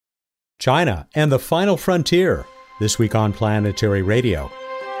China and the Final Frontier, this week on Planetary Radio.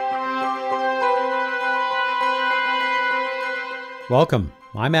 Welcome.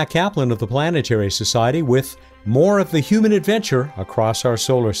 I'm Matt Kaplan of the Planetary Society with more of the human adventure across our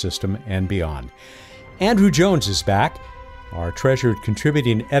solar system and beyond. Andrew Jones is back. Our treasured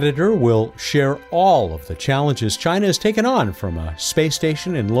contributing editor will share all of the challenges China has taken on from a space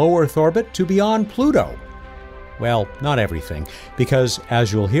station in low Earth orbit to beyond Pluto. Well, not everything, because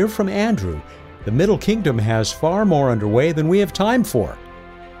as you'll hear from Andrew, the Middle Kingdom has far more underway than we have time for.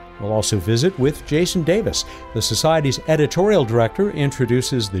 We'll also visit with Jason Davis. The Society's editorial director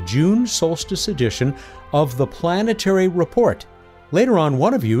introduces the June solstice edition of the Planetary Report. Later on,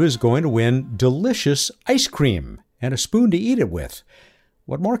 one of you is going to win delicious ice cream and a spoon to eat it with.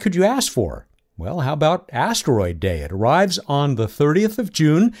 What more could you ask for? Well, how about Asteroid Day? It arrives on the 30th of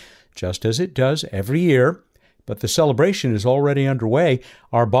June, just as it does every year. But the celebration is already underway.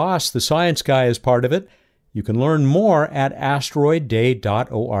 Our boss, the science guy, is part of it. You can learn more at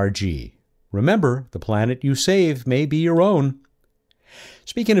asteroidday.org. Remember, the planet you save may be your own.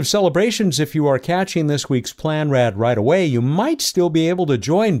 Speaking of celebrations, if you are catching this week's PlanRad right away, you might still be able to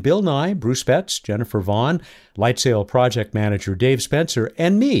join Bill Nye, Bruce Betts, Jennifer Vaughn, LightSail project manager Dave Spencer,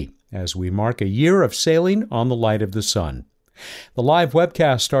 and me as we mark a year of sailing on the light of the sun. The live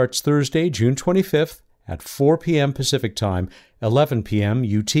webcast starts Thursday, June 25th, at 4 p.m. Pacific Time, 11 p.m.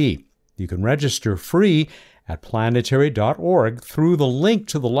 UT. You can register free at planetary.org through the link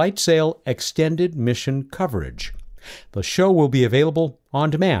to the LightSail Extended Mission coverage. The show will be available on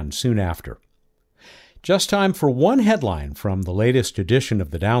demand soon after. Just time for one headline from the latest edition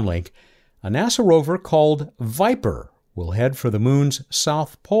of the Downlink. A NASA rover called Viper will head for the moon's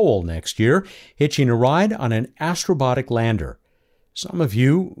south pole next year, hitching a ride on an Astrobotic lander. Some of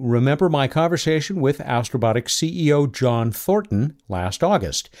you remember my conversation with Astrobotic CEO John Thornton last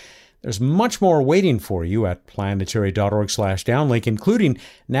August. There's much more waiting for you at planetary.org/downlink, including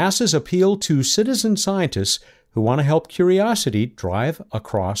NASA's appeal to citizen scientists who want to help Curiosity drive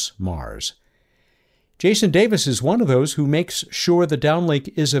across Mars. Jason Davis is one of those who makes sure the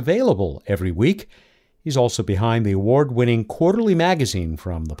Downlink is available every week. He's also behind the award-winning quarterly magazine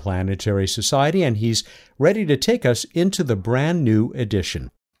from the Planetary Society, and he's ready to take us into the brand new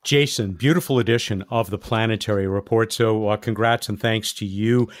edition. Jason, beautiful edition of the Planetary Report, so congrats and thanks to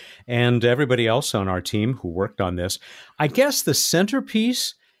you and everybody else on our team who worked on this. I guess the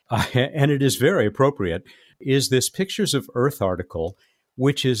centerpiece, and it is very appropriate, is this Pictures of Earth article,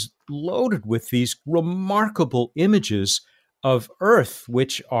 which is loaded with these remarkable images of Earth,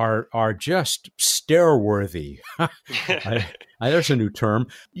 which are just stare-worthy. There's a new term.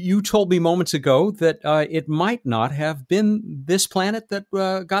 You told me moments ago that it might not have been this planet that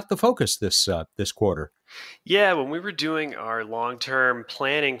got the focus this quarter. Yeah, when we were doing our long-term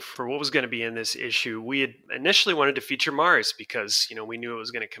planning for what was going to be in this issue, we had initially wanted to feature Mars because, we knew it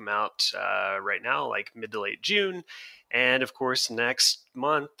was going to come out right now, like mid to late June. And of course, next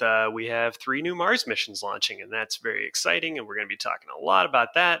month, we have 3 new Mars missions launching, and that's very exciting. And we're going to be talking a lot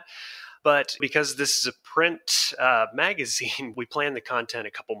about that. But because this is a print magazine, we plan the content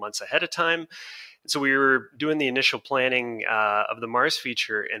a couple months ahead of time. So we were doing the initial planning of the Mars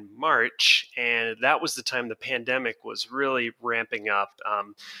feature in March, and that was the time the pandemic was really ramping up.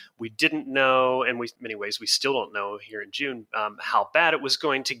 We didn't know, and in many ways we still don't know here in June, how bad it was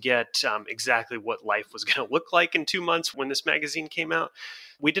going to get, exactly what life was going to look like in 2 months when this magazine came out.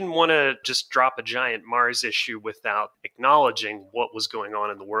 We didn't want to just drop a giant Mars issue without acknowledging what was going on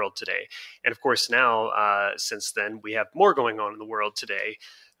in the world today. And of course now, since then, we have more going on in the world today.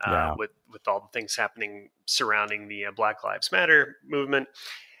 With all the things happening surrounding the Black Lives Matter movement.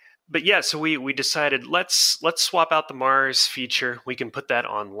 But yeah, so we decided let's swap out the Mars feature. We can put that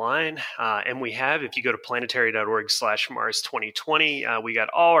online, and we have. If you go to planetary.org/Mars 2020, we got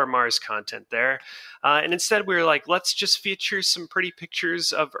all our Mars content there. And instead, we were like, let's just feature some pretty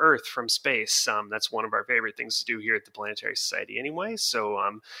pictures of Earth from space. That's one of our favorite things to do here at the Planetary Society, anyway. So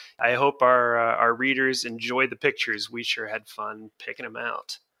I hope our readers enjoy the pictures. We sure had fun picking them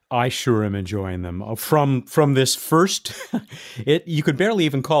out. I sure am enjoying them. From this first, you could barely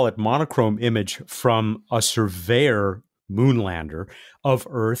even call it monochrome image from a surveyor moonlander of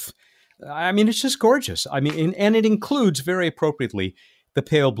Earth. I mean, it's just gorgeous. I mean, and it includes very appropriately the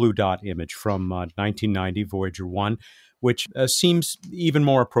pale blue dot image from 1990 Voyager 1, which seems even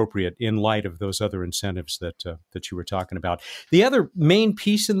more appropriate in light of those other incentives that you were talking about. The other main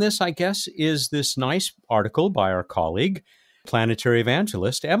piece in this, I guess, is this nice article by our colleague planetary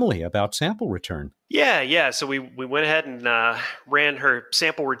evangelist Emily about sample return. Yeah. So we went ahead and ran her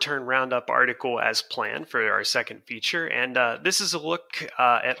sample return roundup article as planned for our second feature. And this is a look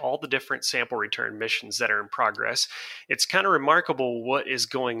at all the different sample return missions that are in progress. It's kind of remarkable what is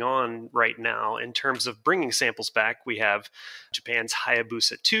going on right now in terms of bringing samples back. We have Japan's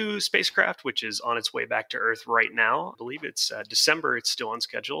Hayabusa 2 spacecraft, which is on its way back to Earth right now. I believe it's December. It's still on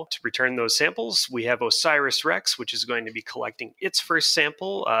schedule to return those samples. We have OSIRIS-REx, which is going to be collecting its first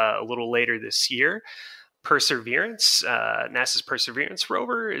sample a little later this year. Perseverance, NASA's Perseverance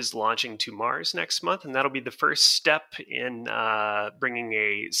rover is launching to Mars next month, and that'll be the first step in bringing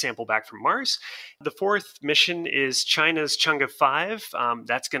a sample back from Mars. The fourth mission is China's Chang'e 5.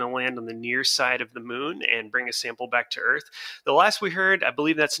 That's going to land on the near side of the moon and bring a sample back to Earth. The last we heard, I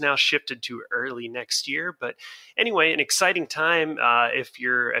believe that's now shifted to early next year. But anyway, an exciting time if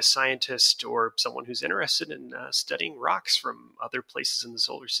you're a scientist or someone who's interested in studying rocks from other places in the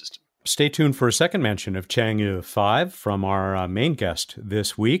solar system. Stay tuned for a second mention of Chang'e 5 from our main guest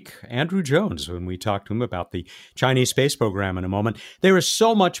this week, Andrew Jones, when we talk to him about the Chinese space program in a moment. There is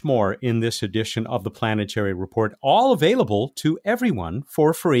so much more in this edition of the Planetary Report, all available to everyone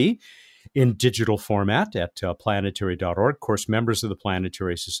for free in digital format at planetary.org. Of course, members of the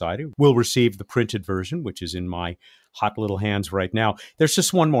Planetary Society will receive the printed version, which is in my hot little hands right now. There's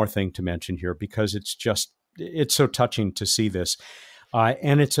just one more thing to mention here because it's so touching to see this.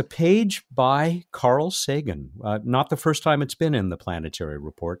 And it's a page by Carl Sagan. Not the first time it's been in the Planetary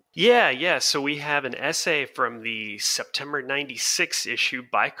Report. Yeah. So we have an essay from the September 96 issue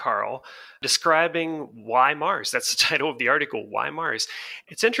by Carl describing why Mars. That's the title of the article, Why Mars?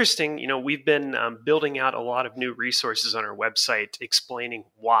 It's interesting. We've been building out a lot of new resources on our website explaining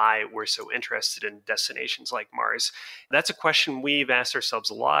why we're so interested in destinations like Mars. That's a question we've asked ourselves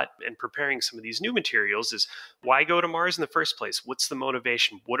a lot in preparing some of these new materials is why go to Mars in the first place? What's the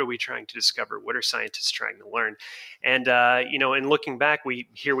motivation? What are we trying to discover? What are scientists trying to learn? And, in looking back, we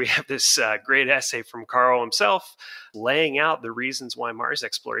have this great essay from Carl himself laying out the reasons why Mars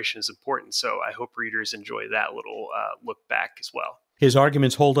exploration is important. So I hope readers enjoy that little look back as well. His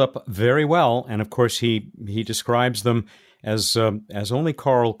arguments hold up very well. And of course, he describes them as only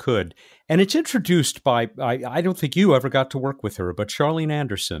Carl could. And it's introduced by, I don't think you ever got to work with her, but Charlene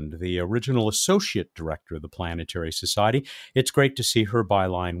Anderson, the original associate director of the Planetary Society. It's great to see her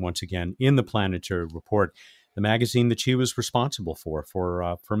byline once again in the Planetary Report, the magazine that she was responsible for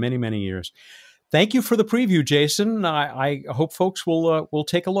many, many years. Thank you for the preview, Jason. I hope folks will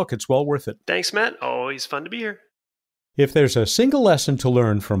take a look. It's well worth it. Thanks, Matt. Always fun to be here. If there's a single lesson to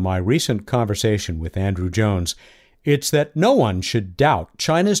learn from my recent conversation with Andrew Jones, it's that no one should doubt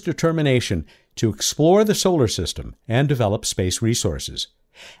China's determination to explore the solar system and develop space resources.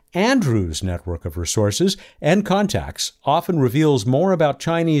 Andrew's network of resources and contacts often reveals more about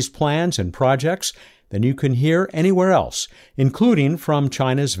Chinese plans and projects than you can hear anywhere else, including from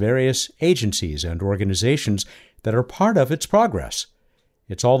China's various agencies and organizations that are part of its progress.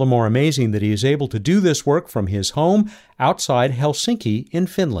 It's all the more amazing that he is able to do this work from his home outside Helsinki in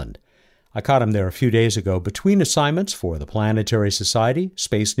Finland. I caught him there a few days ago between assignments for the Planetary Society,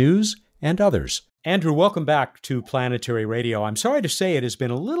 Space News, and others. Andrew, welcome back to Planetary Radio. I'm sorry to say it has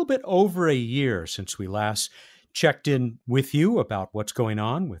been a little bit over a year since we last checked in with you about what's going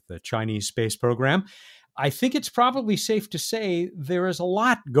on with the Chinese space program. I think it's probably safe to say there is a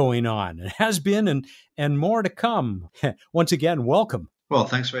lot going on. It has been and more to come. Once again, welcome. Well,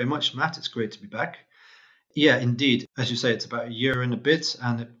 thanks very much, Matt. It's great to be back. Yeah, indeed. As you say, it's about a year and a bit,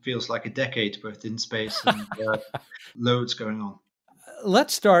 and it feels like a decade both in space and loads going on.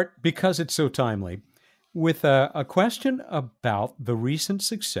 Let's start, because it's so timely, with a question about the recent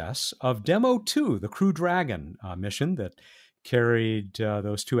success of Demo 2, the Crew Dragon mission that carried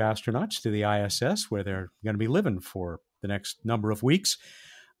those two astronauts to the ISS, where they're going to be living for the next number of weeks.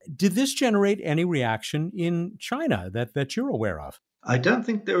 Did this generate any reaction in China that you're aware of? I don't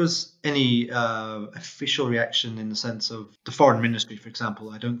think there was any official reaction in the sense of the foreign ministry, for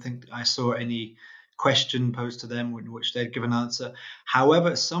example. I don't think I saw any question posed to them in which they'd give an answer.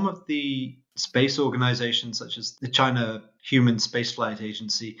 However, some of the space organizations, such as the China Human Spaceflight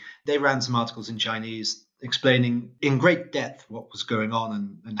Agency, they ran some articles in Chinese explaining in great depth what was going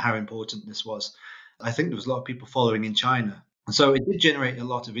on and how important this was. I think there was a lot of people following in China. And so it did generate a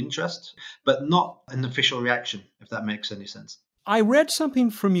lot of interest, but not an official reaction, if that makes any sense. I read something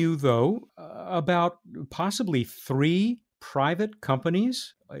from you, though, about possibly 3 private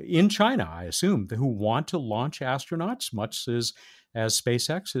companies in China, I assume, who want to launch astronauts, much as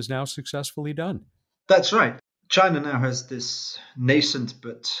SpaceX has now successfully done. That's right. China now has this nascent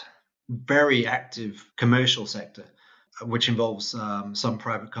but very active commercial sector. which involves some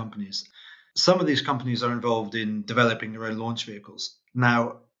private companies. Some of these companies are involved in developing their own launch vehicles.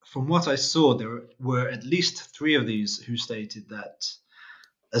 Now, from what I saw, there were at least 3 of these who stated that,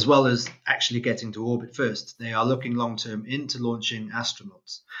 as well as actually getting to orbit first, they are looking long term into launching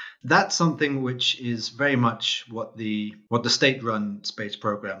astronauts. That's something which is very much what the state-run space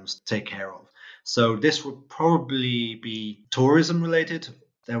programs take care of. So this would probably be tourism related.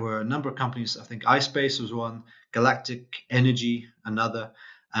 There were a number of companies. I think iSpace was one, Galactic Energy another,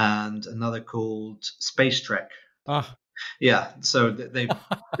 and another called Space Trek. Ah. Yeah, so they've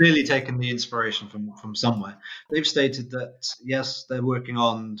clearly taken the inspiration from somewhere. They've stated that, yes, they're working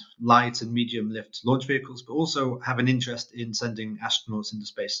on light and medium lift launch vehicles, but also have an interest in sending astronauts into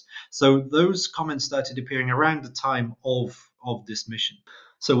space. So those comments started appearing around the time of this mission.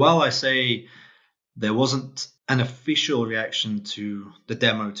 So while I say there wasn't an official reaction to the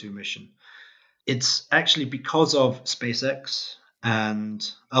Demo 2 mission, it's actually because of SpaceX and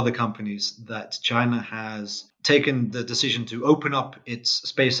other companies that China has taken the decision to open up its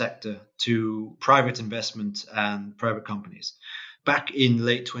space sector to private investment and private companies. Back in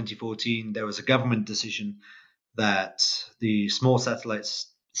late 2014, there was a government decision that the small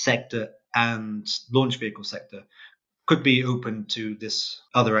satellites sector and launch vehicle sector could be open to this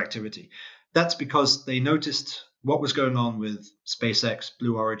other activity. That's because they noticed what was going on with SpaceX,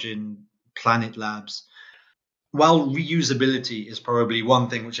 Blue Origin, Planet Labs. While reusability is probably one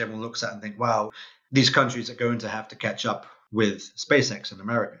thing which everyone looks at and think, wow, these countries are going to have to catch up with SpaceX in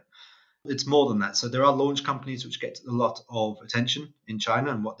America. It's more than that. So there are launch companies which get a lot of attention in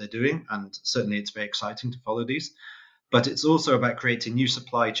China and what they're doing, and certainly it's very exciting to follow these. But it's also about creating new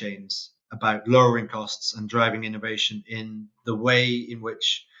supply chains, about lowering costs and driving innovation in the way in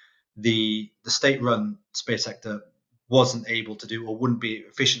which the state-run space sector wasn't able to do or wouldn't be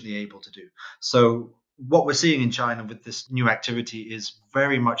efficiently able to do. So what we're seeing in China with this new activity is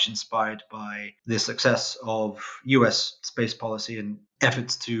very much inspired by the success of US space policy and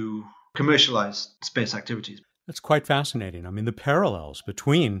efforts to commercialize space activities. That's quite fascinating. I mean, the parallels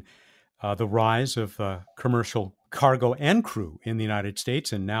between the rise of commercial cargo and crew in the United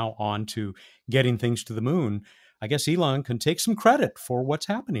States and now on to getting things to the moon. I guess Elon can take some credit for what's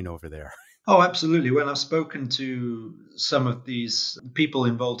happening over there. Oh, absolutely. When I've spoken to some of these people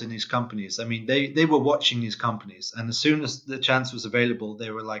involved in these companies, I mean, they were watching these companies. And as soon as the chance was available, they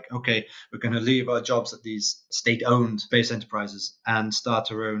were like, okay, we're going to leave our jobs at these state-owned space enterprises and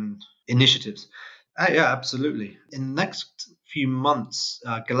start our own initiatives. Yeah, absolutely. In the next few months,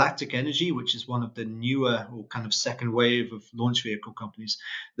 Galactic Energy, which is one of the newer or kind of second wave of launch vehicle companies,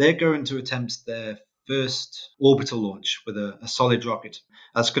 they're going to attempt their first orbital launch with a solid rocket.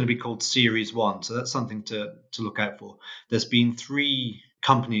 That's going to be called Series 1. So that's something to look out for. There's been 3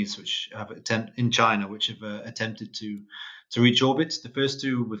 companies which have in China which have attempted to reach orbit. The first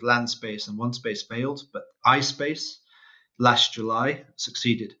 2 with land space and OneSpace failed, but iSpace last July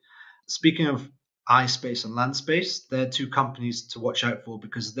succeeded. Speaking of iSpace and land space, they're 2 companies to watch out for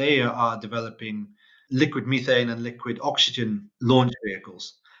because they are developing liquid methane and liquid oxygen launch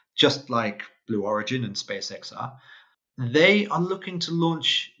vehicles, just like Blue Origin and SpaceX are. They are looking to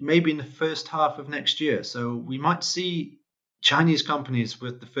launch maybe in the first half of next year. So we might see Chinese companies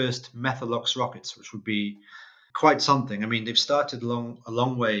with the first Methalox rockets, which would be quite something. I mean, they've started a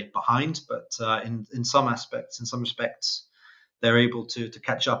long way behind, but in some respects, they're able to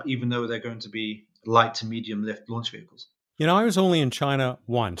catch up, even though they're going to be light to medium lift launch vehicles. You know, I was only in China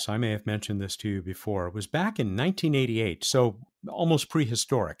once. I may have mentioned this to you before. It was back in 1988, so almost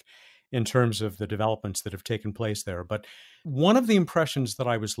prehistoric in terms of the developments that have taken place there. But one of the impressions that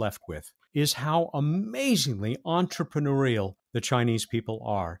I was left with is how amazingly entrepreneurial the Chinese people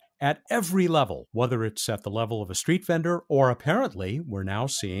are at every level, whether it's at the level of a street vendor or apparently we're now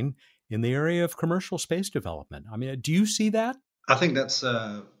seeing in the area of commercial space development. I mean, do you see that? I think that's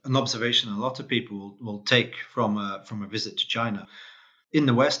an observation a lot of people will take from a visit to China. In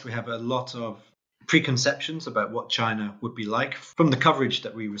the West, we have a lot of preconceptions about what China would be like from the coverage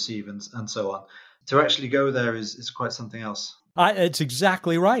that we receive and so on. To actually go there is quite something else. It's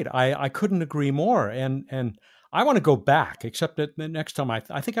exactly right. I couldn't agree more. And I want to go back, except that the next time I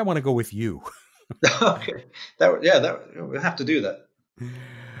think I want to go with you. Okay. We'll have to do that.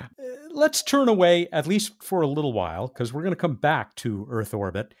 Let's turn away, at least for a little while, because we're going to come back to Earth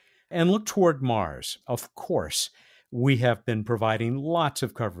orbit and look toward Mars. Of course, we have been providing lots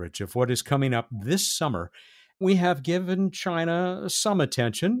of coverage of what is coming up this summer. We have given China some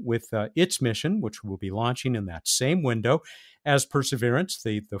attention with its mission, which will be launching in that same window as Perseverance,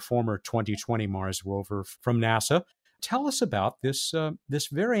 the former 2020 Mars rover from NASA. Tell us about this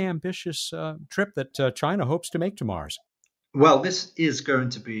very ambitious trip that China hopes to make to Mars. Well, this is going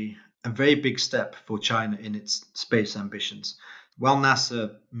to be a very big step for China in its space ambitions. While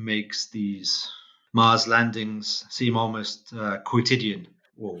NASA makes these Mars landings seem almost quotidian,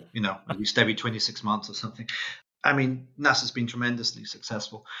 or at least every 26 months or something. I mean, NASA's been tremendously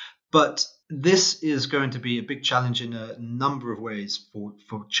successful, but this is going to be a big challenge in a number of ways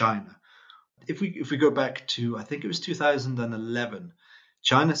for China. If we go back to, I think it was 2011,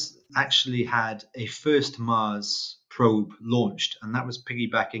 China actually had a first Mars probe launched, and that was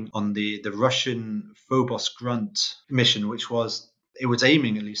piggybacking on the Russian Phobos Grunt mission, which was it was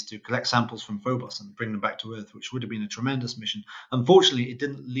aiming at least to collect samples from Phobos and bring them back to Earth, which would have been a tremendous mission. Unfortunately, it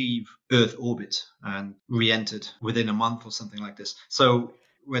didn't leave Earth orbit and re-entered within a month or something like this. So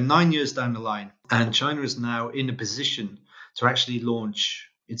we're 9 years down the line, and China is now in a position to actually launch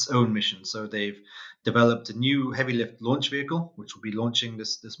its own mission. So they've developed a new heavy lift launch vehicle, which will be launching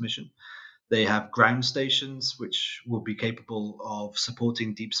this mission. They have ground stations, which will be capable of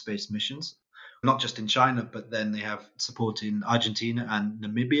supporting deep space missions, not just in China, but then they have support in Argentina and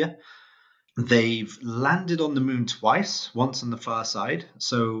Namibia. They've landed on the moon twice, once on the far side.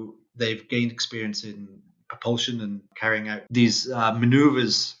 So they've gained experience in propulsion and carrying out these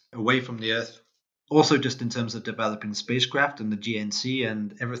maneuvers away from the Earth. Also, just in terms of developing spacecraft and the GNC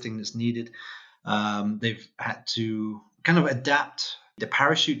and everything that's needed, they've had to kind of adapt the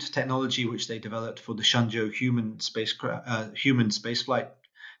parachute technology which they developed for the Shenzhou human spaceflight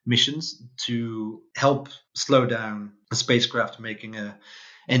missions to help slow down a spacecraft making an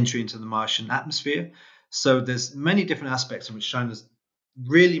entry into the Martian atmosphere. So there's many different aspects in which China's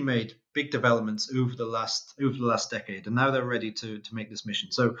really made big developments over the last decade, and now they're ready to make this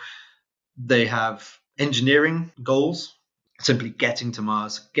mission. So they have engineering goals, simply getting to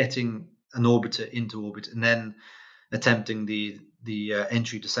Mars, getting an orbiter into orbit, and then attempting the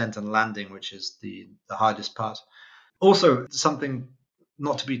entry, descent, and landing, which is the hardest part. Also, something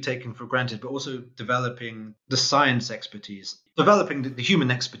not to be taken for granted, but also developing the science expertise, developing the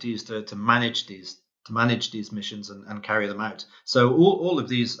human expertise to manage these missions and carry them out. So all of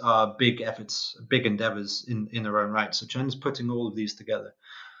these are big efforts, big endeavors in their own right. So China's putting all of these together.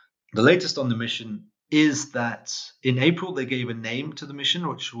 The latest on the mission is that in April they gave a name to the mission,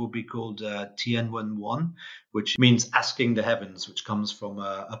 which will be called Tianwen-1, which means asking the heavens, which comes from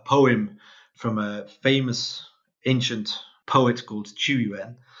a poem from a famous ancient poet called Qu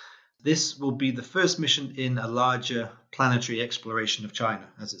Yuan. This will be the first mission in a larger planetary exploration of China,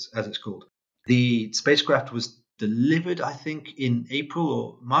 as it's called. The spacecraft was delivered, I think, in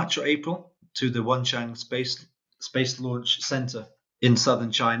March or April to the Wenchang Space Launch Center in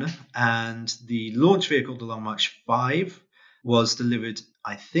southern China, and the launch vehicle, the Long March 5, was delivered,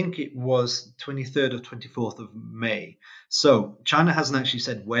 I think it was 23rd or 24th of May. So China hasn't actually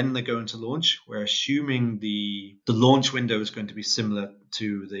said when they're going to launch. We're assuming the launch window is going to be similar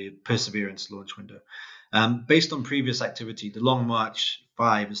to the Perseverance launch window. Based on previous activity, the Long March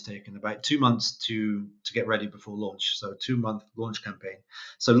 5 has taken about 2 months to get ready before launch, so a 2-month launch campaign.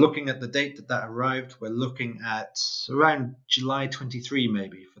 So looking at the date that arrived, we're looking at around July 23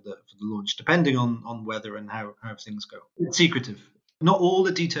 maybe for the launch, depending on weather and how things go. It's secretive. Not all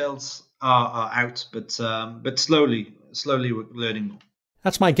the details are out, but slowly we're learning more.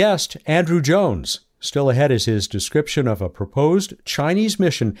 That's my guest, Andrew Jones. Still ahead is his description of a proposed Chinese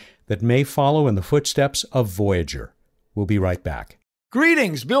mission that may follow in the footsteps of Voyager. We'll be right back.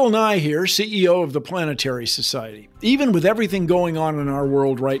 Greetings, Bill Nye here, CEO of the Planetary Society. Even with everything going on in our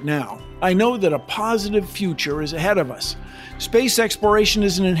world right now, I know that a positive future is ahead of us. Space exploration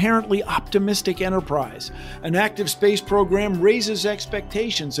is an inherently optimistic enterprise. An active space program raises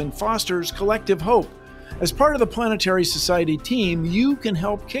expectations and fosters collective hope. As part of the Planetary Society team, you can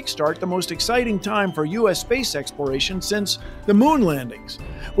help kickstart the most exciting time for U.S. space exploration since the moon landings.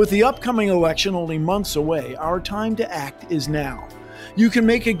 With the upcoming election only months away, our time to act is now. You can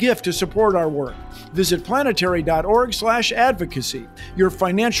make a gift to support our work. Visit planetary.org/advocacy. Your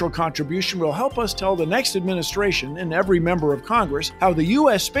financial contribution will help us tell the next administration and every member of Congress how the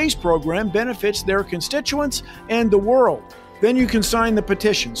U.S. space program benefits their constituents and the world. Then you can sign the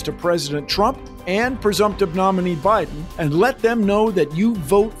petitions to President Trump and presumptive nominee Biden and let them know that you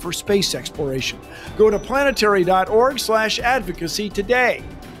vote for space exploration. Go to planetary.org/advocacy today.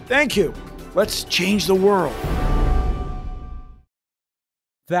 Thank you. Let's change the world.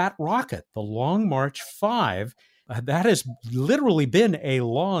 That rocket, the Long March 5, that has literally been a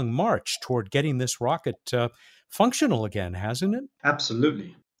long march toward getting this rocket functional again, hasn't it?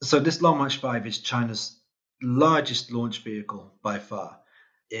 Absolutely. So this Long March 5 is China's largest launch vehicle by far.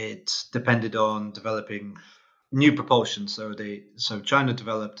 It depended on developing new propulsion. So China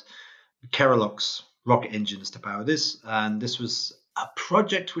developed Kerolox rocket engines to power this. And this was a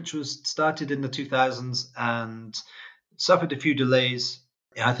project which was started in the 2000s and suffered a few delays.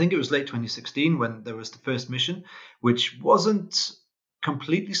 I think it was late 2016 when there was the first mission, which wasn't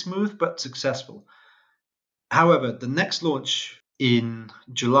completely smooth but successful. However, the next launch in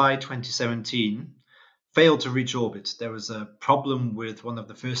July 2017 failed to reach orbit. There was a problem with one of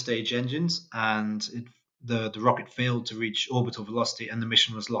the first stage engines, and the rocket failed to reach orbital velocity, and the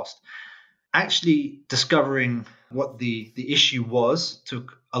mission was lost. Actually, discovering what the issue was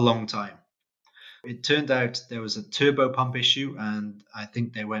took a long time. It turned out there was a turbo pump issue, and I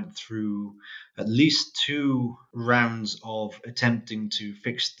think they went through at least 2 rounds of attempting to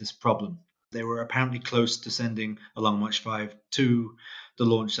fix this problem. They were apparently close to sending a Long March 5 to the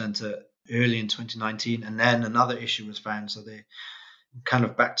launch center early in 2019, and then another issue was found, so they kind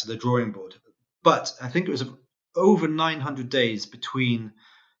of back to the drawing board. But I think it was over 900 days between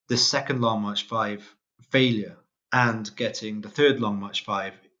the second Long March 5 failure and getting the third Long March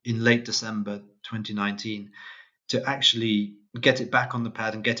 5 in late December 2019 to actually get it back on the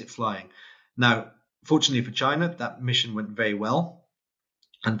pad and get it flying. Now, fortunately for China, that mission went very well.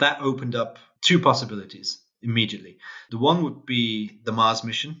 And that opened up 2 possibilities immediately. The one would be the Mars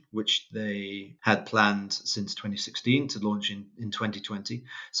mission, which they had planned since 2016 to launch in 2020.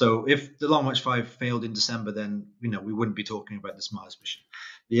 So if the Long March 5 failed in December, then we wouldn't be talking about this Mars mission.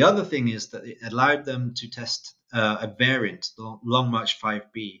 The other thing is that it allowed them to test a variant, the Long March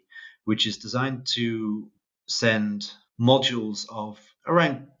 5B, which is designed to send modules of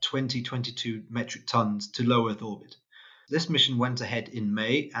around 22 metric tons to low Earth orbit. This mission went ahead in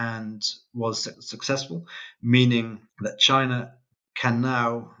May and was successful, meaning that China can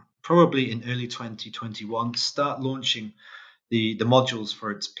now, probably in early 2021, start launching the modules for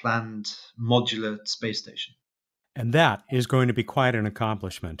its planned modular space station. And that is going to be quite an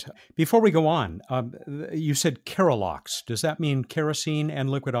accomplishment. Before we go on, you said Kerolox. Does that mean kerosene and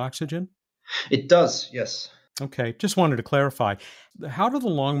liquid oxygen? It does, yes. Okay, just wanted to clarify. How do the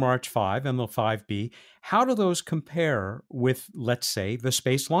Long March 5 and the 5B, how do those compare with, let's say, the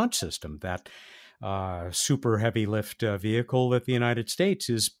Space Launch System, that super heavy lift vehicle that the United States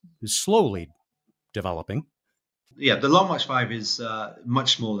is slowly developing? Yeah, the Long March 5 is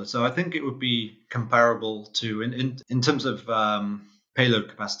much smaller. So I think it would be comparable to, in terms of payload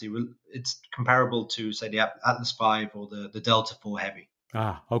capacity, it's comparable to, say, the Atlas V or the Delta IV Heavy.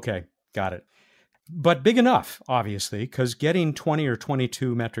 Ah, okay, got it. But big enough, obviously, because getting 20 or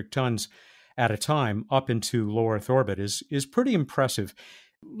 22 metric tons at a time up into low Earth orbit is pretty impressive.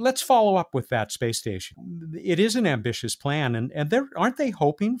 Let's follow up with that space station. It is an ambitious plan, and aren't they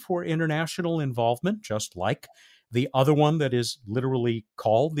hoping for international involvement, just like the other one that is literally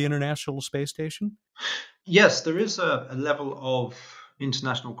called the International Space Station? Yes, there is a level of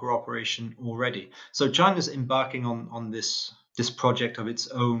international cooperation already. So China's embarking on this project of its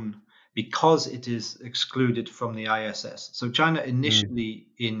own because it is excluded from the ISS. So China initially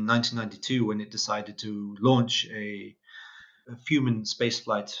in 1992, when it decided to launch a human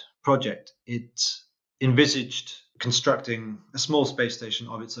spaceflight project, it envisaged constructing a small space station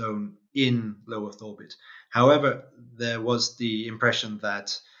of its own in low Earth orbit. However, there was the impression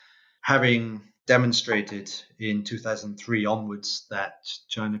that, having demonstrated in 2003 onwards that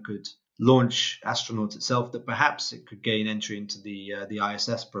China could launch astronauts itself, that perhaps it could gain entry into the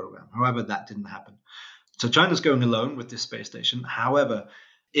ISS program. However, that didn't happen. So China's going alone with this space station. However,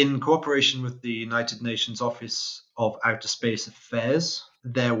 in cooperation with the United Nations Office of Outer Space Affairs,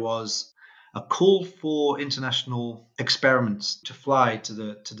 there was a call for international experiments to fly to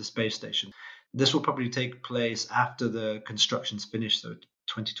the space station. This will probably take place after the construction's finished, so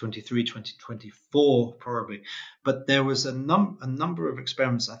 2023, 2024 probably. But there was a number of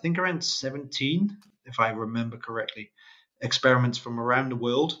experiments, I think around 17, if I remember correctly, experiments from around the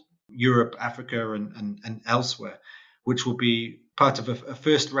world, Europe, Africa, and elsewhere, which will be part of a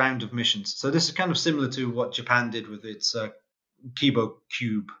first round of missions. So this is kind of similar to what Japan did with its Kibo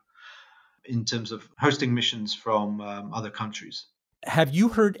Cube in terms of hosting missions from other countries. Have you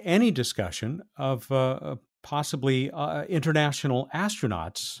heard any discussion of possibly international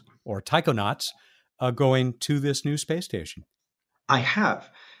astronauts or taikonauts going to this new space station? I have.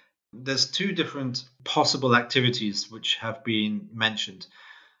 There's 2 different possible activities which have been mentioned.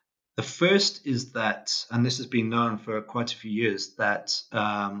 The first is that, and this has been known for quite a few years, that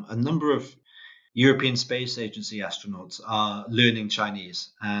a number of European Space Agency astronauts are learning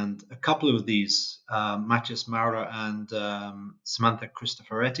Chinese. And a couple of these, Matthias Maurer and Samantha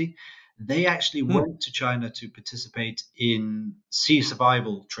Cristoforetti, they actually went to China to participate in sea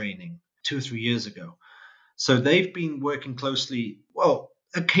survival training 2 or 3 years ago. So they've been working closely, well,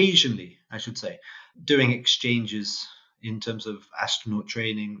 occasionally I should say, doing exchanges in terms of astronaut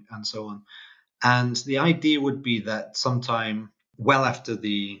training and so on. And the idea would be that sometime well after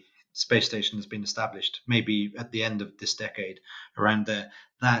the space station has been established, maybe at the end of this decade, around there,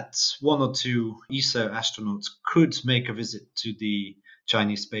 that one or two ESA astronauts could make a visit to the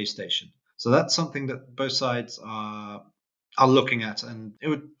Chinese space station. So that's something that both sides are looking at, and it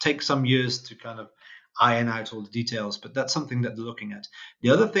would take some years to kind of iron out all the details, but that's something that they're looking at.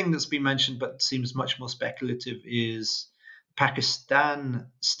 The other thing that's been mentioned but seems much more speculative is Pakistan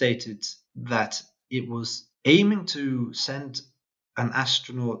stated that it was aiming to send an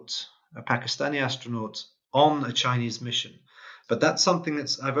astronaut, a Pakistani astronaut, on a Chinese mission. But that's something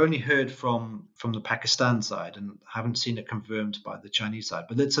I've only heard from the Pakistan side and haven't seen it confirmed by the Chinese side.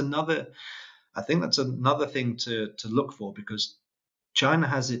 But I think that's another thing to look for, because China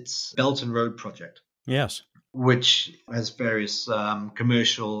has its Belt and Road project. Yes. Which has various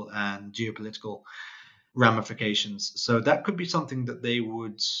commercial and geopolitical ramifications. So that could be something that they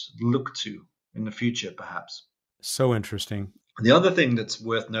would look to in the future, perhaps. So interesting. The other thing that's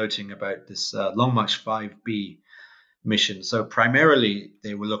worth noting about this Long March 5B mission, so primarily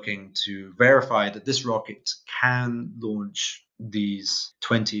they were looking to verify that this rocket can launch these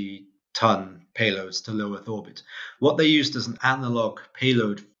 20-ton payloads to low Earth orbit. What they used as an analog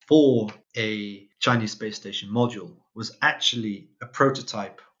payload for a Chinese space station module was actually a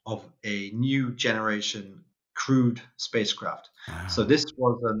prototype of a new generation crewed spacecraft. Wow. So this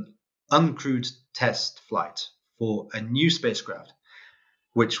was an uncrewed test flight for a new spacecraft,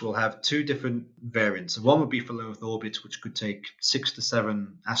 which will have two different variants. One would be for low Earth orbit, which could take 6 to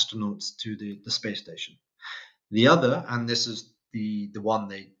 7 astronauts to the space station. The other, and this is the one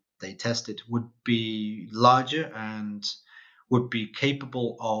they tested, would be larger and would be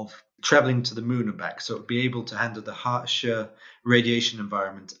capable of traveling to the moon and back. So it would be able to handle the harsher radiation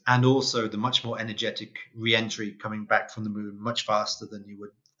environment and also the much more energetic re-entry coming back from the moon much faster than you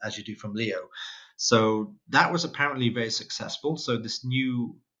would as you do from LEO. So that was apparently very successful. So this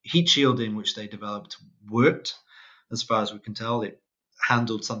new heat shielding which they developed worked, as far as we can tell. It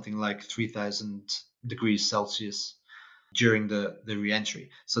handled something like 3,000 degrees Celsius during the re-entry.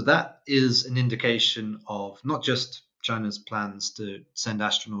 So that is an indication of not just China's plans to send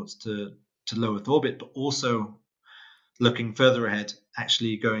astronauts to low Earth orbit, but also looking further ahead,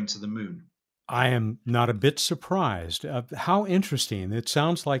 actually going to the moon. I am not a bit surprised. How interesting. It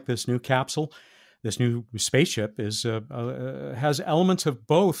sounds like this new capsule, this new spaceship has elements of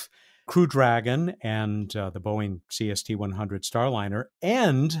both Crew Dragon and the Boeing CST-100 Starliner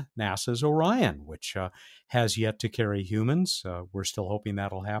and NASA's Orion, which has yet to carry humans. We're still hoping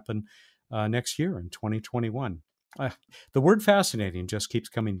that'll happen next year in 2021. The word fascinating just keeps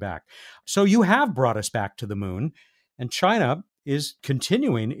coming back. So you have brought us back to the moon, and China is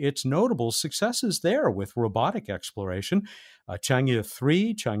continuing its notable successes there with robotic exploration. Chang'e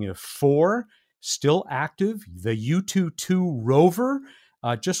 3, Chang'e 4, still active. The Yutu-2 rover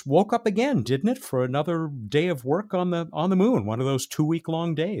just woke up again, didn't it, for another day of work on the moon, one of those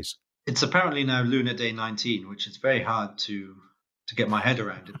 2-week-long days. It's apparently now Lunar Day 19, which is very hard to get my head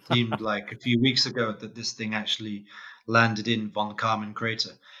around. It seemed like a few weeks ago that this thing actually landed in Von Karman crater.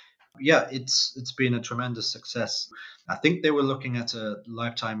 Yeah, it's been a tremendous success. I think they were looking at a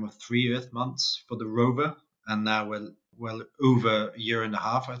lifetime of 3 Earth months for the rover, and now we're well over a year and a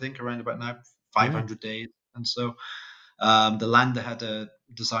half, I think, around about now, 500 days. And so the lander had a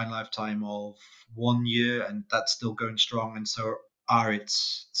design lifetime of 1 year, and that's still going strong, and so are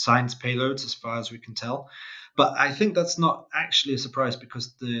its science payloads, as far as we can tell. But I think that's not actually a surprise,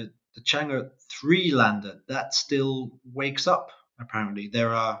 because the Chang'e 3 lander, that still wakes up, apparently.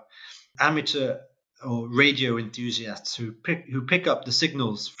 There are amateur or radio enthusiasts who pick up the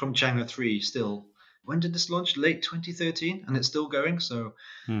signals from Chang'e 3 still. When did this launch? Late 2013, and it's still going. So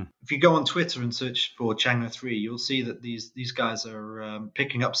if you go on Twitter and search for Chang'e 3, you'll see that these guys are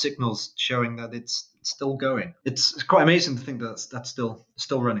picking up signals showing that it's still going. It's quite amazing to think that that's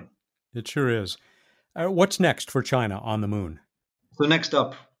still running. It sure is. What's next for China on the moon? So next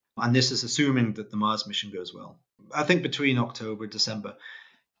up, and this is assuming that the Mars mission goes well, I think between October and December,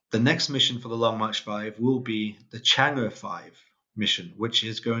 the next mission for the Long March 5 will be the Chang'e 5 mission, which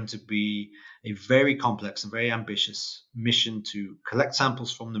is going to be a very complex and very ambitious mission to collect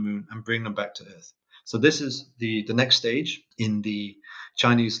samples from the moon and bring them back to Earth. So this is the next stage in the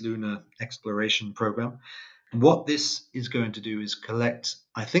Chinese lunar exploration program. What this is going to do is collect,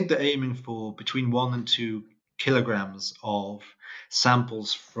 I think they're aiming for between 1 and 2 kilograms of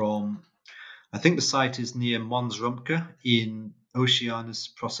samples from, I think the site is near Mons Rumke in Oceanus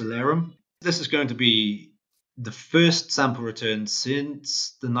Procellarum. This is going to be the first sample return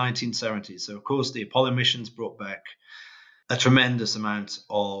since the 1970s. So, of course, the Apollo missions brought back a tremendous amount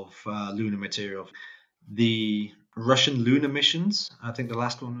of lunar material. The Russian lunar missions, I think the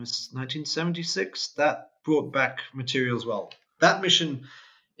last one was 1976, that brought back material as well. That mission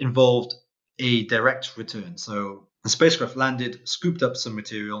involved a direct return. So the spacecraft landed, scooped up some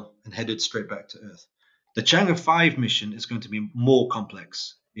material, and headed straight back to Earth. The Chang'e 5 mission is going to be more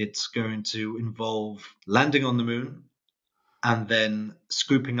complex. It's going to involve landing on the moon and then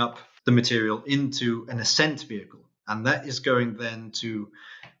scooping up the material into an ascent vehicle. And that is going then to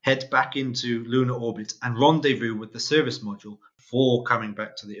head back into lunar orbit and rendezvous with the service module before coming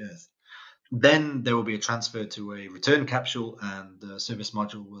back to the Earth. Then there will be a transfer to a return capsule, and the service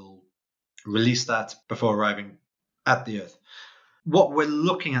module will release that before arriving at the Earth. What we're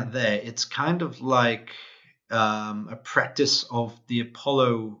looking at there, it's kind of like a practice of the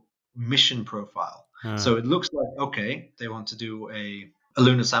Apollo mission profile. So it looks like, okay, they want to do a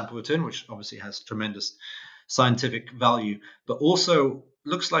lunar sample return, which obviously has tremendous scientific value, but also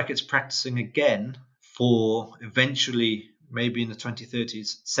looks like it's practicing again for eventually, maybe in the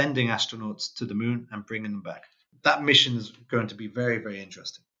 2030s, sending astronauts to the moon and bringing them back. That mission is going to be very, very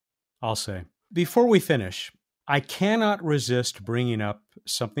interesting. I'll say. Before we finish, I cannot resist bringing up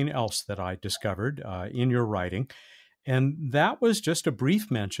something else that I discovered in your writing, and that was just a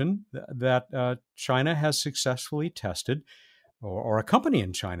brief mention that China has successfully tested, or a company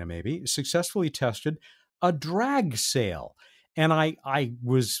in China maybe, successfully tested a drag sail. And I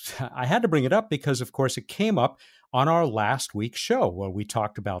had to bring it up because, of course, it came up on our last week's show where we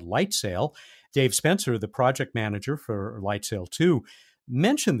talked about LightSail. Dave Spencer, the project manager for LightSail 2,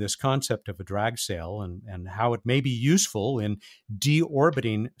 mentioned this concept of a drag sail and how it may be useful in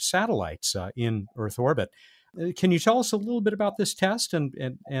deorbiting satellites in Earth orbit. Can you tell us a little bit about this test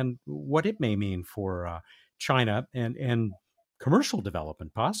and what it may mean for China and commercial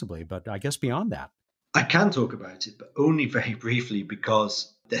development, possibly, but I guess beyond that? I can talk about it, but only very briefly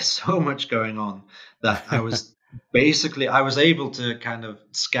because there's so much going on that I was able to kind of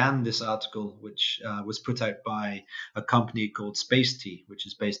scan this article, which was put out by a company called SpaceT, which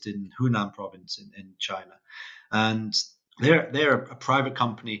is based in Hunan province in China. And they're a private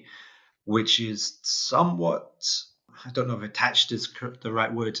company, which is somewhat, I don't know if attached is the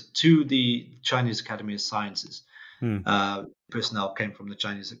right word, to the Chinese Academy of Sciences. Personnel came from the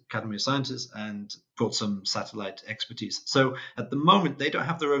Chinese Academy of Sciences and brought some satellite expertise. So at the moment, they don't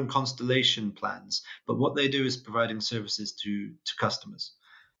have their own constellation plans, but what they do is providing services to customers.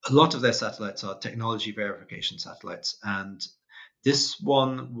 A lot of their satellites are technology verification satellites, and this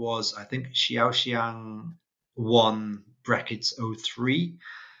one was, I think, Xiaoxiang 1 brackets 03.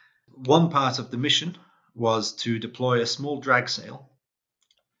 One part of the mission was to deploy a small drag sail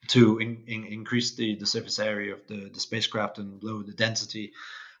to increase the surface area of the spacecraft and lower the density,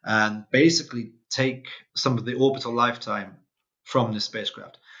 and basically take some of the orbital lifetime from the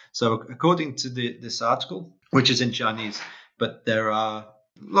spacecraft. So according to this article, which is in Chinese, but there are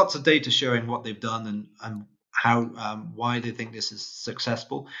lots of data showing what they've done and how why they think this is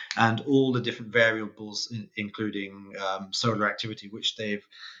successful, and all the different variables, including solar activity, which they've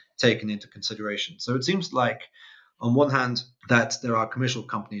taken into consideration. So it seems like, on one hand, that there are commercial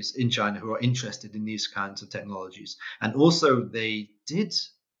companies in China who are interested in these kinds of technologies. And also this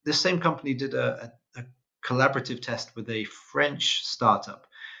same company did a collaborative test with a French startup,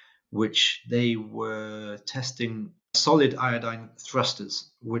 which they were testing solid iodine thrusters,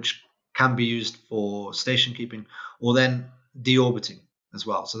 which can be used for station keeping or then deorbiting as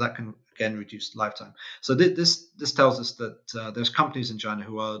well. So that can, again, reduce lifetime. So this tells us that there's companies in China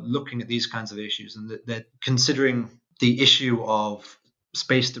who are looking at these kinds of issues, and that they're considering the issue of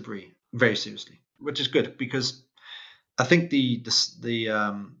space debris very seriously, which is good, because I think the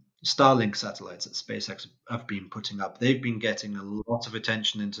Starlink satellites that SpaceX have been putting up, they've been getting a lot of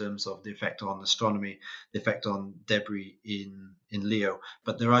attention in terms of the effect on astronomy, the effect on debris in LEO.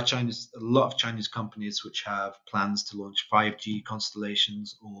 But there are a lot of Chinese companies which have plans to launch 5G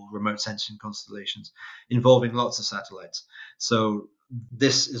constellations or remote sensing constellations involving lots of satellites. So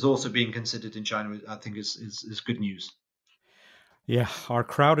this is also being considered in China, I think is good news. Yeah, our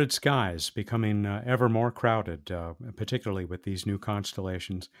crowded skies becoming ever more crowded, particularly with these new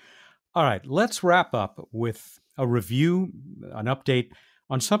constellations. All right, let's wrap up with a review, an update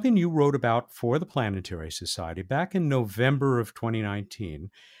on something you wrote about for the Planetary Society back in November of 2019.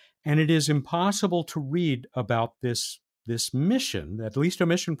 And it is impossible to read about this mission, at least a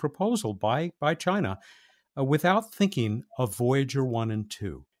mission proposal by China, without thinking of Voyager 1 and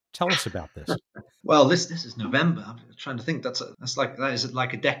 2. Tell us about this. Well, this is November. I'm trying to think. That is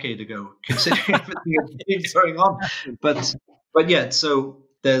like a decade ago, considering everything that's been going on. But yeah. So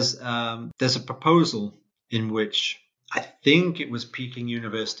there's a proposal in which I think it was Peking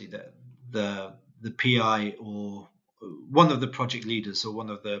University, that the PI or one of the project leaders or one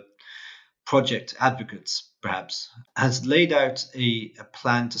of the project advocates, perhaps, has laid out a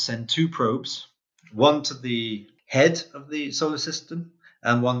plan to send 2 probes, one to the head of the solar system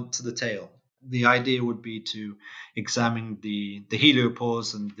and one to the tail. The idea would be to examine the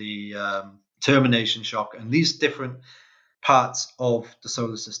heliopause and the termination shock and these different parts of the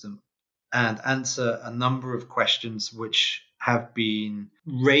solar system and answer a number of questions which have been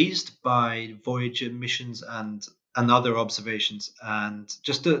raised by Voyager missions and other observations, and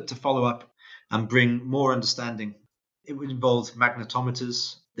just to follow up and bring more understanding. It would involve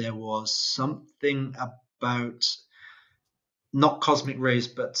magnetometers. There was something about not cosmic rays,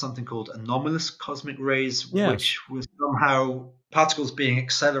 but something called anomalous cosmic rays, Yes. which was somehow particles being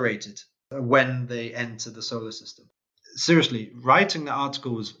accelerated when they enter the solar system. Seriously, writing the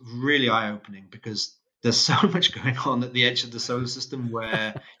article was really eye-opening because there's so much going on at the edge of the solar system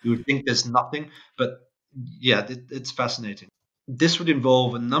where you would think there's nothing, but yeah, it's fascinating. This would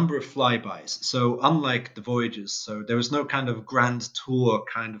involve a number of flybys. So unlike the Voyagers, so there was no kind of grand tour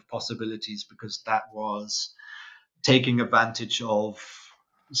kind of possibilities because that was taking advantage of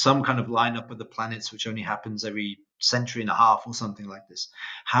some kind of lineup of the planets, which only happens every century and a half or something like this.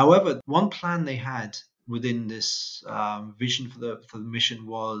 However, one plan they had within this vision for the mission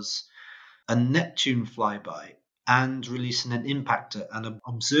was a Neptune flyby and releasing an impactor and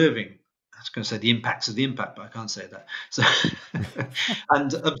observing. I was going to say the impacts of the impact, but I can't say that. So,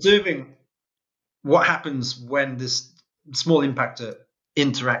 and observing what happens when this small impactor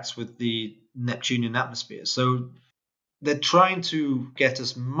interacts with the Neptunian atmosphere. So they're trying to get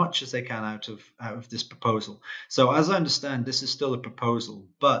as much as they can out of this proposal. So as I understand, this is still a proposal,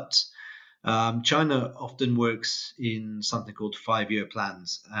 but China often works in something called 5-year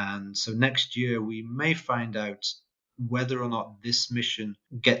plans. And so next year we may find out whether or not this mission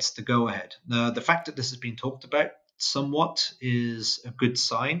gets the go-ahead. Now, the fact that this has been talked about somewhat is a good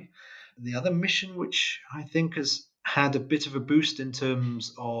sign. The other mission, which I think has had a bit of a boost in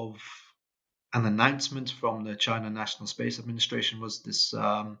terms of an announcement from the China National Space Administration, was this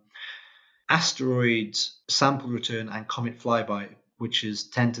asteroid sample return and comet flyby, which is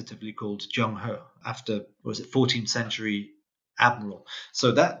tentatively called Zheng He, after, was it 14th century admiral.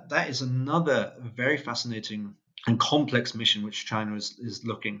 So that is another very fascinating and complex mission which China is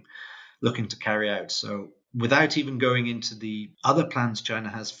looking to carry out. So without even going into the other plans China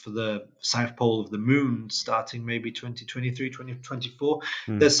has for the South Pole of the Moon starting maybe 2023, 2024,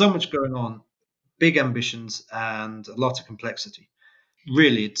 there's so much going on, big ambitions and a lot of complexity.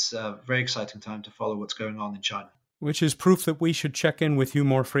 Really, it's a very exciting time to follow what's going on in China. Which is proof that we should check in with you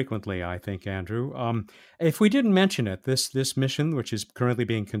more frequently, I think, Andrew. If we didn't mention it, this mission, which is currently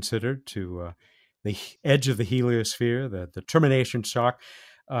being considered to the edge of the heliosphere, the termination shock,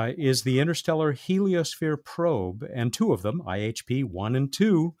 is the Interstellar Heliosphere Probe, and 2 of them, IHP 1 and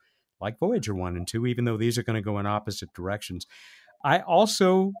 2, like Voyager 1 and 2, even though these are going to go in opposite directions. I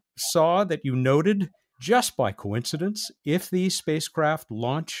also saw that you noted, just by coincidence, if these spacecraft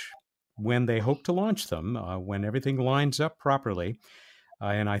launch when they hope to launch them, when everything lines up properly,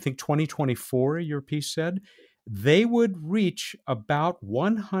 and I think 2024, your piece said, they would reach about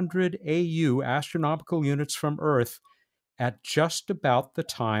 100 AU, astronomical units from Earth, at just about the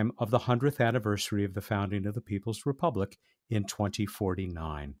time of the 100th anniversary of the founding of the People's Republic in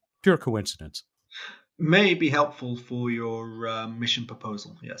 2049. Pure coincidence. May be helpful for your mission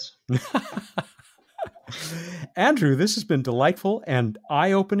proposal, yes. Andrew, this has been delightful and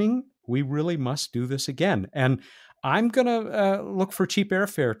eye-opening. We really must do this again. And I'm going to look for cheap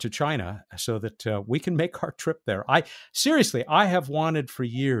airfare to China so that we can make our trip there. I have wanted for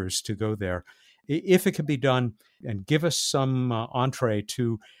years to go there. If it can be done, and give us some entree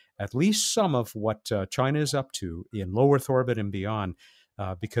to at least some of what China is up to in low Earth orbit and beyond,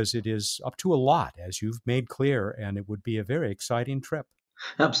 because it is up to a lot, as you've made clear, and it would be a very exciting trip.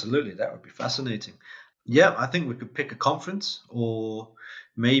 Absolutely. That would be fascinating. Yeah, I think we could pick a conference, or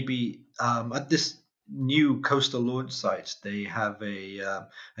maybe at this new coastal launch site, they have a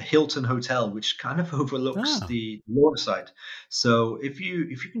Hilton hotel which kind of overlooks the launch site. So if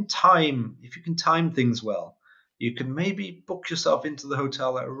you can time things well, you can maybe book yourself into the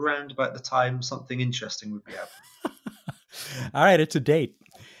hotel at around about the time something interesting would be happening. All right, it's a date.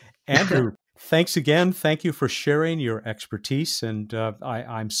 Andrew, thanks again. Thank you for sharing your expertise. And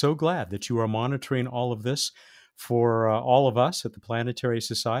I'm so glad that you are monitoring all of this for all of us at the Planetary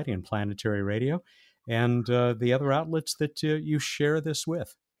Society and Planetary Radio, and the other outlets that you share this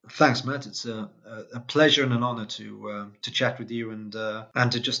with. Thanks, Matt. It's a pleasure and an honor to chat with you and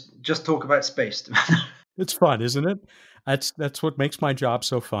to just talk about space. It's fun, isn't it? That's what makes my job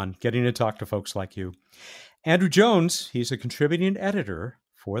so fun, getting to talk to folks like you. Andrew Jones, he's a contributing editor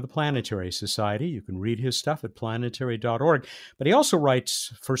for the Planetary Society. You can read his stuff at planetary.org. But he also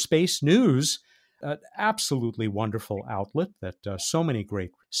writes for Space News, an absolutely wonderful outlet that so many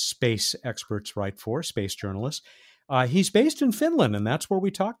great space experts write for, space journalists. He's based in Finland, and that's where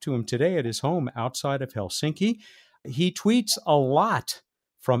we talked to him today at his home outside of Helsinki. He tweets a lot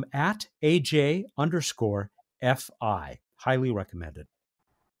from @AJ_FI. Highly recommended.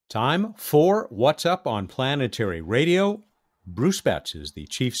 Time for What's Up on Planetary Radio. Bruce Betts is the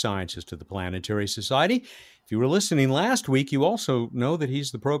chief scientist of the Planetary Society. If you were listening last week, you also know that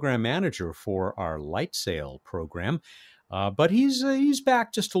he's the program manager for our Light Sail program. But he's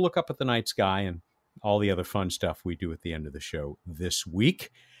back just to look up at the night sky and all the other fun stuff we do at the end of the show this week.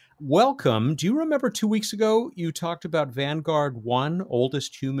 Welcome. Do you remember 2 weeks ago you talked about Vanguard 1,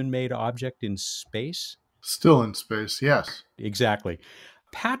 oldest human-made object in space? Still in space, yes. Exactly.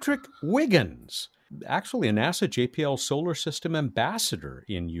 Patrick Wiggins, actually a NASA JPL Solar System ambassador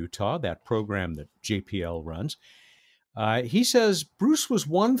in Utah, that program that JPL runs. He says Bruce was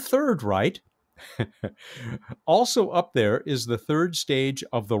 1/3 right. Also up there is the third stage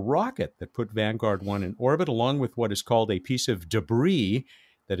of the rocket that put Vanguard 1 in orbit, along with what is called a piece of debris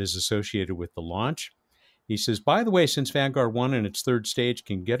that is associated with the launch. He says, by the way, since Vanguard 1 and its third stage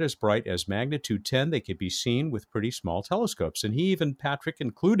can get as bright as magnitude 10, they could be seen with pretty small telescopes. And Patrick,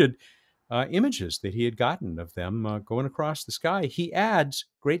 included images that he had gotten of them going across the sky. He adds,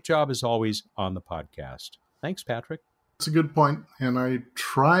 great job as always on the podcast. Thanks, Patrick. That's a good point. And I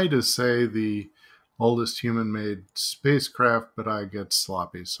try to say the oldest human-made spacecraft, but I get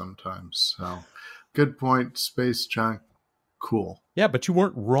sloppy sometimes. So good point, space junk. Cool. Yeah, but you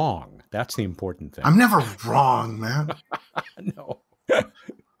weren't wrong. That's the important thing. I'm never wrong, man. No.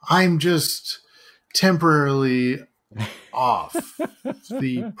 I'm just temporarily off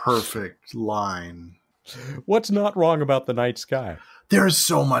the perfect line. What's not wrong about the night sky? There's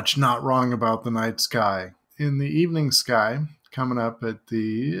so much not wrong about the night sky. In the evening sky, coming up at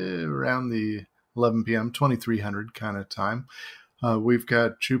around the 11 p.m., 2300 kind of time, we've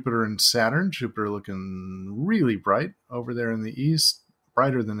got Jupiter and Saturn. Jupiter looking really bright over there in the east,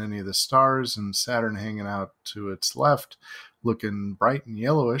 brighter than any of the stars, and Saturn hanging out to its left, looking bright and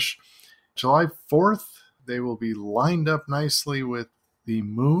yellowish. July 4th, they will be lined up nicely with the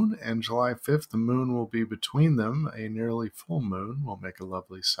moon, and July 5th, the moon will be between them. A nearly full moon will make a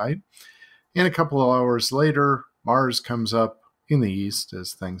lovely sight. And a couple of hours later, Mars comes up in the east,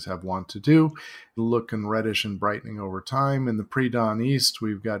 as things have wont to do, looking reddish and brightening over time. In the pre-dawn east,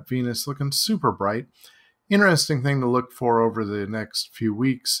 we've got Venus looking super bright. Interesting thing to look for over the next few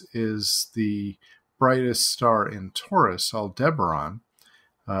weeks is the brightest star in Taurus, Aldebaran,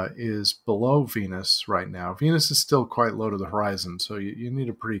 is below Venus right now. Venus is still quite low to the horizon, so you need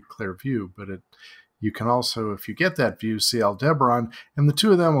a pretty clear view, but you can also, if you get that view, see Aldebaran, and the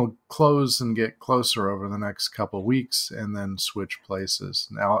two of them will close and get closer over the next couple of weeks and then switch places.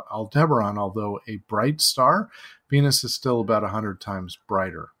 Now, Aldebaran, although a bright star, Venus is still about 100 times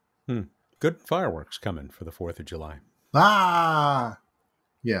brighter. Good fireworks coming for the 4th of July.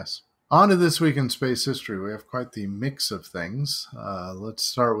 Yes. On to this week in space history. We have quite the mix of things. Let's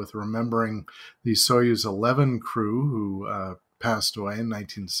start with remembering the Soyuz 11 crew who passed away in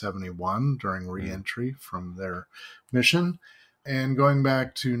 1971 during re-entry from their mission. And going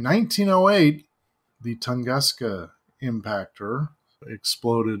back to 1908, the Tunguska impactor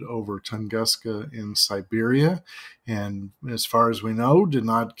exploded over Tunguska in Siberia. And as far as we know, did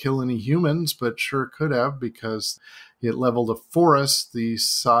not kill any humans, but sure could have, because it leveled a forest the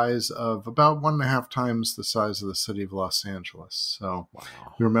size of about 1.5 times the size of the city of Los Angeles. So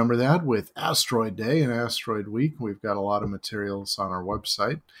You remember that with Asteroid Day and Asteroid Week. We've got a lot of materials on our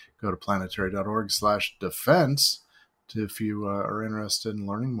website. Go to planetary.org/defense if you are interested in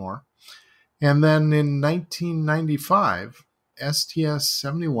learning more. And then in 1995,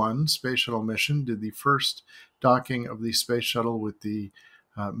 STS-71 space shuttle mission did the first docking of the space shuttle with the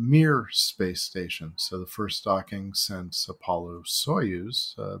Mir space station. So the first docking since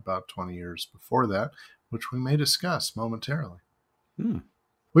Apollo-Soyuz, about 20 years before that, which we may discuss momentarily.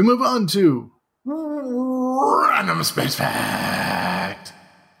 We move on to Random Space Fact.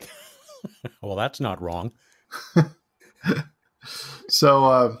 Well, that's not wrong.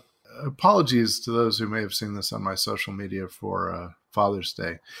 So apologies to those who may have seen this on my social media for Father's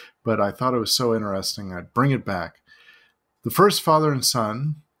Day, but I thought it was so interesting I'd bring it back. The first father and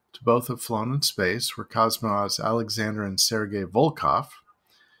son to both have flown in space were cosmonauts Alexander and Sergei Volkov.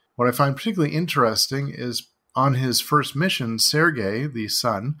 What I find particularly interesting is on his first mission, Sergei, the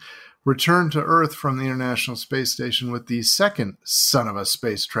son, returned to Earth from the International Space Station with the second son of a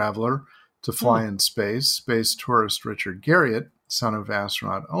space traveler to fly in space, space tourist Richard Garriott, son of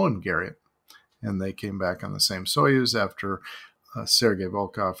astronaut Owen Garriott. And they came back on the same Soyuz after Sergei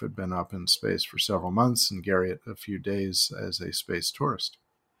Volkov had been up in space for several months and Garriott a few days as a space tourist.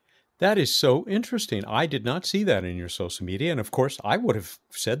 That is so interesting. I did not see that in your social media. And of course, I would have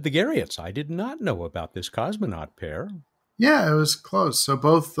said the Garriotts. I did not know about this cosmonaut pair. Yeah, it was close. So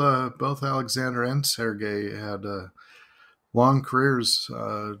both Alexander and Sergei had long careers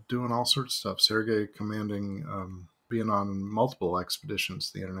doing all sorts of stuff. Sergei commanding, being on multiple expeditions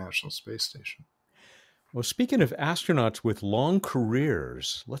to the International Space Station. Well, speaking of astronauts with long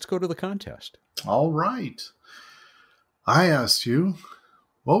careers, let's go to the contest. All right. I asked you,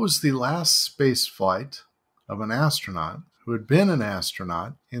 what was the last space flight of an astronaut who had been an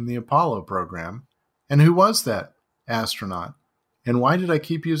astronaut in the Apollo program? And who was that astronaut? And why did I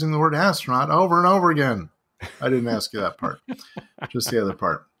keep using the word astronaut over and over again? I didn't ask you that part, just the other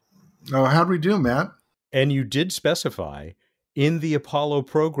part. Oh, how'd we do, Matt? And you did specify in the Apollo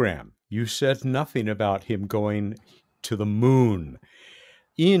program. You said nothing about him going to the moon.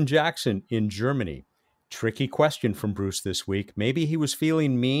 Ian Jackson in Germany. Tricky question from Bruce this week. Maybe he was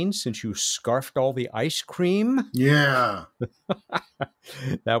feeling mean since you scarfed all the ice cream? Yeah.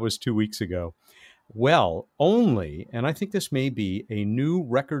 That was 2 weeks ago. Well, only, and I think this may be a new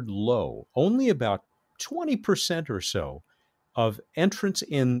record low, only about 20% or so of entrants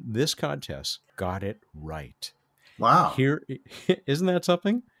in this contest got it right. Wow. Here, isn't that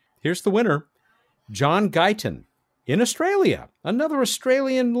something? Here's the winner, John Guyton in Australia, another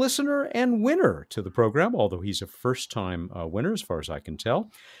Australian listener and winner to the program, although he's a first-time winner as far as I can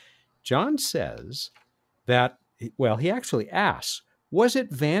tell. John says that, well, he actually asks, was it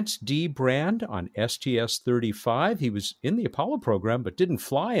Vance D. Brand on STS-35? He was in the Apollo program but didn't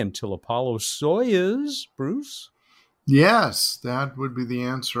fly until Apollo-Soyuz, Bruce? Yes, that would be the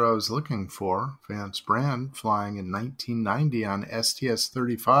answer I was looking for. Vance Brand flying in 1990 on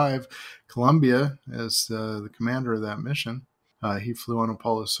STS-35, Columbia, as the commander of that mission. He flew on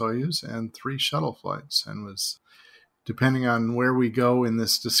Apollo-Soyuz and 3 shuttle flights and was, depending on where we go in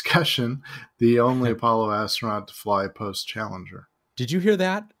this discussion, the only Apollo astronaut to fly post-Challenger. Did you hear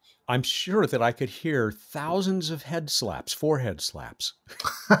that? I'm sure that I could hear thousands of head slaps, forehead slaps.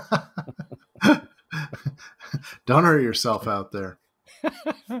 Don't hurt yourself out there.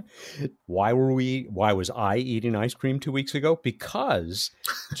 Why was I eating ice cream 2 weeks ago? Because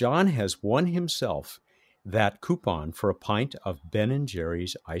John has won himself that coupon for a pint of Ben &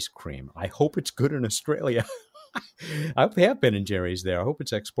 Jerry's ice cream. I hope it's good in Australia. I hope they have Ben & Jerry's there. I hope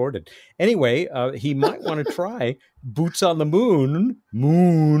it's exported. Anyway, he might want to try Boots on the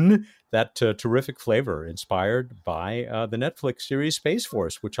Moon, that terrific flavor inspired by the Netflix series Space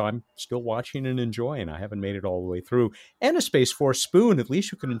Force, which I'm still watching and enjoying. I haven't made it all the way through. And a Space Force spoon. At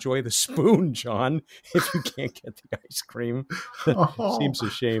least you can enjoy the spoon, John, if you can't get the ice cream. Seems a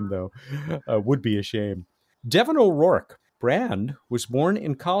shame, though. Would be a shame. Devin O'Rourke. Brand was born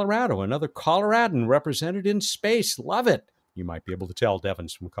in Colorado, another Coloradan represented in space. Love it. You might be able to tell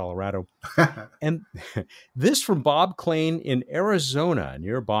Devin's from Colorado. And this from Bob Klein in Arizona,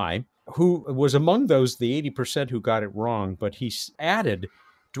 nearby, who was among those, the 80% who got it wrong, but he added,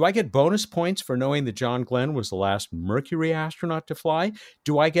 do I get bonus points for knowing that John Glenn was the last Mercury astronaut to fly?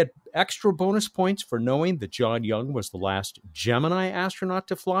 Do I get extra bonus points for knowing that John Young was the last Gemini astronaut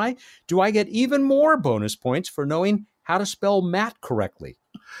to fly? Do I get even more bonus points for knowing how to spell Matt correctly?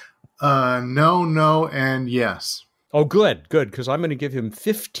 No, and yes. Oh, good, because I'm going to give him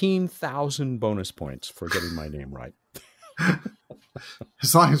 15,000 bonus points for getting my name right.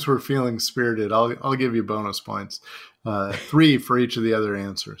 As long as we're feeling spirited, I'll give you bonus points. 3 for each of the other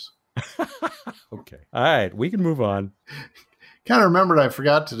answers. Okay. All right, we can move on. Kind of remembered I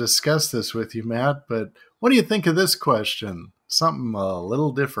forgot to discuss this with you, Matt, but what do you think of this question? Something a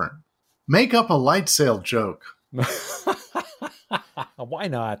little different. Make up a light sail joke. Why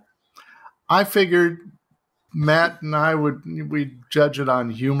not? I figured Matt and I we'd judge it on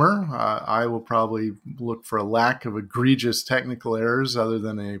humor. I will probably look for a lack of egregious technical errors other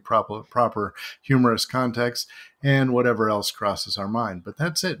than a proper humorous context and whatever else crosses our mind. But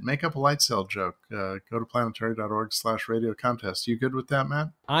that's it. Make up a light sail joke. Go to planetary.org/radio contest. You good with that,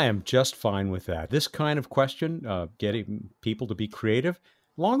 Matt? I am just fine with that. This kind of question, getting people to be creative,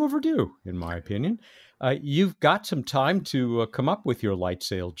 long overdue, in my opinion. You've got some time to come up with your light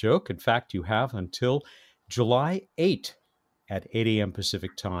sail joke. In fact, you have until July 8 at 8 a.m.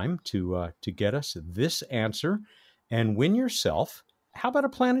 Pacific time to get us this answer and win yourself. How about a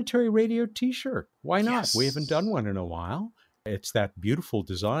Planetary Radio t-shirt? Why not? Yes. We haven't done one in a while. It's that beautiful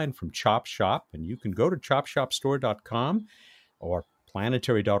design from Chop Shop, and you can go to chopshopstore.com or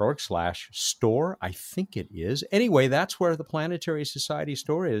planetary.org/store, I think it is. Anyway, that's where the Planetary Society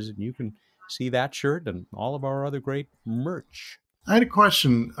store is, and you can see that shirt and all of our other great merch. I had a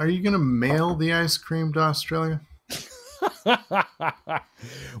question. Are you going to mail the ice cream to Australia?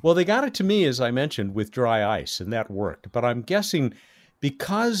 Well, they got it to me, as I mentioned, with dry ice, and that worked. But I'm guessing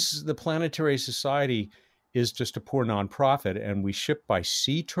because the Planetary Society is just a poor nonprofit and we ship by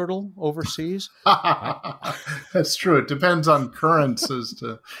sea turtle overseas. That's true. It depends on currents as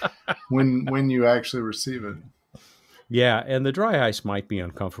to when you actually receive it. Yeah, and the dry ice might be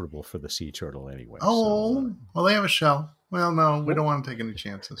uncomfortable for the sea turtle anyway. Oh, well, they have a shell. Well, no, we don't want to take any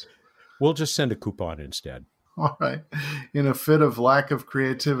chances. We'll just send a coupon instead. All right. In a fit of lack of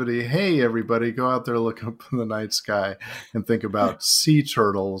creativity, hey, everybody, go out there, look up in the night sky and think about sea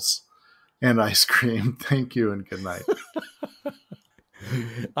turtles and ice cream. Thank you and good night.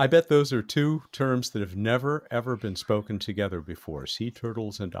 I bet those are two terms that have never, ever been spoken together before. Sea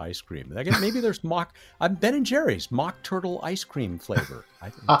turtles and ice cream. I guess maybe there's Ben and Jerry's mock turtle ice cream flavor. I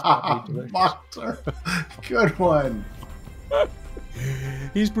think it's probably delicious. Mock turtle. Good one.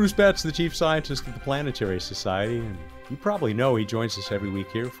 He's Bruce Betts, the Chief Scientist of the Planetary Society, and you probably know he joins us every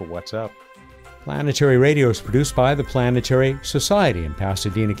week here for What's Up. Planetary Radio is produced by the Planetary Society in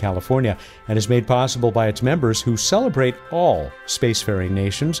Pasadena, California, and is made possible by its members who celebrate all spacefaring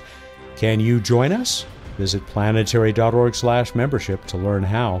nations. Can you join us? Visit planetary.org/membership to learn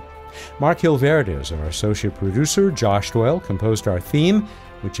how. Mark Hilverde is our associate producer. Josh Doyle composed our theme,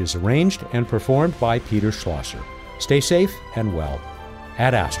 which is arranged and performed by Peter Schlosser. Stay safe and well.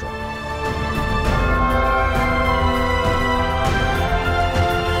 Ad Astra.